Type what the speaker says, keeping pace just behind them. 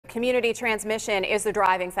Community transmission is the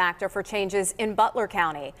driving factor for changes in Butler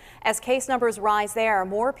County. As case numbers rise there,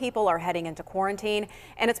 more people are heading into quarantine,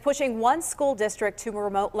 and it's pushing one school district to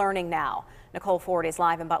remote learning now. Nicole Ford is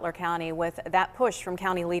live in Butler County with that push from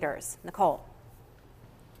county leaders. Nicole.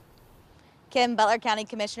 Kim, Butler County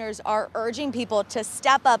commissioners are urging people to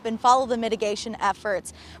step up and follow the mitigation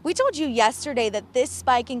efforts. We told you yesterday that this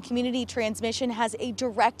spike in community transmission has a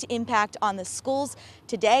direct impact on the schools.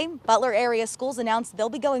 Today, Butler Area Schools announced they'll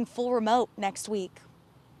be going full remote next week.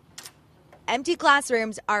 Empty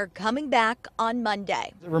classrooms are coming back on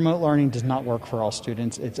Monday. Remote learning does not work for all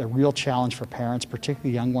students. It's a real challenge for parents,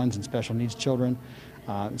 particularly young ones and special needs children.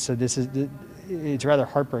 It's rather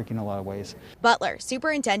heartbreaking in a lot of ways. Butler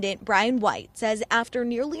Superintendent Brian White says after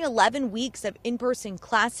nearly 11 weeks of in-person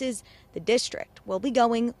classes, the district will be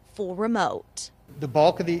going full remote. The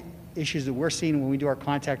bulk of the issues that we're seeing when we do our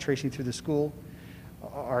contact tracing through the school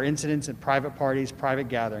are incidents at private parties, private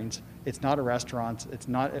gatherings. It's not at restaurants, it's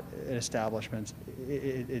not at establishments,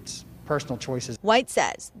 it's personal choices. White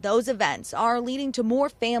says those events are leading to more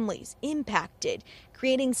families impacted,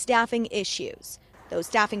 creating staffing issues. Those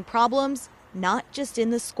staffing problems, not just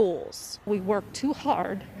in the schools. We work too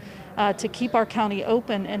hard to keep our county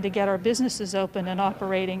open and to get our businesses open and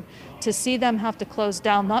operating, to see them have to close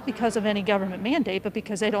down, not because of any government mandate, but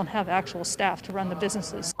because they don't have actual staff to run the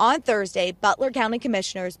businesses. On Thursday, Butler County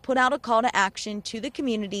commissioners put out a call to action to the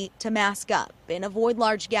community to mask up and avoid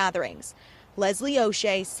large gatherings. Leslie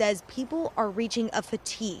O'Shea says people are reaching a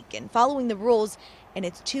fatigue and following the rules, and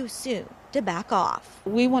it's too soon to back off.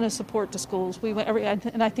 We want to support the schools,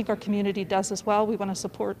 and I think our community does as well. We want to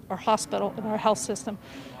support our hospital and our health system,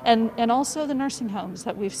 and also the nursing homes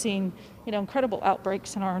that we've seen, incredible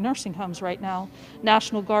outbreaks in our nursing homes right now.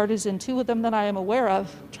 National Guard is in 2 of them that I am aware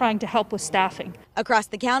of, trying to help with staffing. Across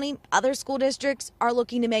the county, other school districts are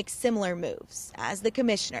looking to make similar moves as the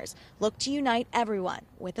commissioners look to unite everyone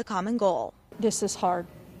with a common goal. This is hard.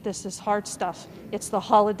 This is hard stuff. It's the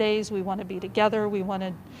holidays. We want to be together. We want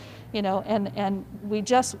to, and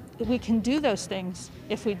we can do those things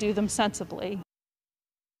if we do them sensibly.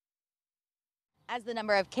 As the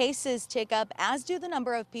number of cases tick up, as do the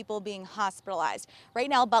number of people being hospitalized. Right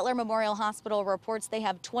now, Butler Memorial Hospital reports they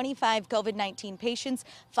have 25 COVID-19 patients,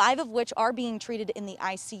 5 of which are being treated in the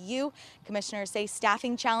ICU. Commissioners say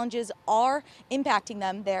staffing challenges are impacting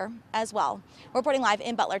them there as well. Reporting live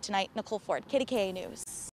in Butler tonight, Nicole Ford, KDKA News.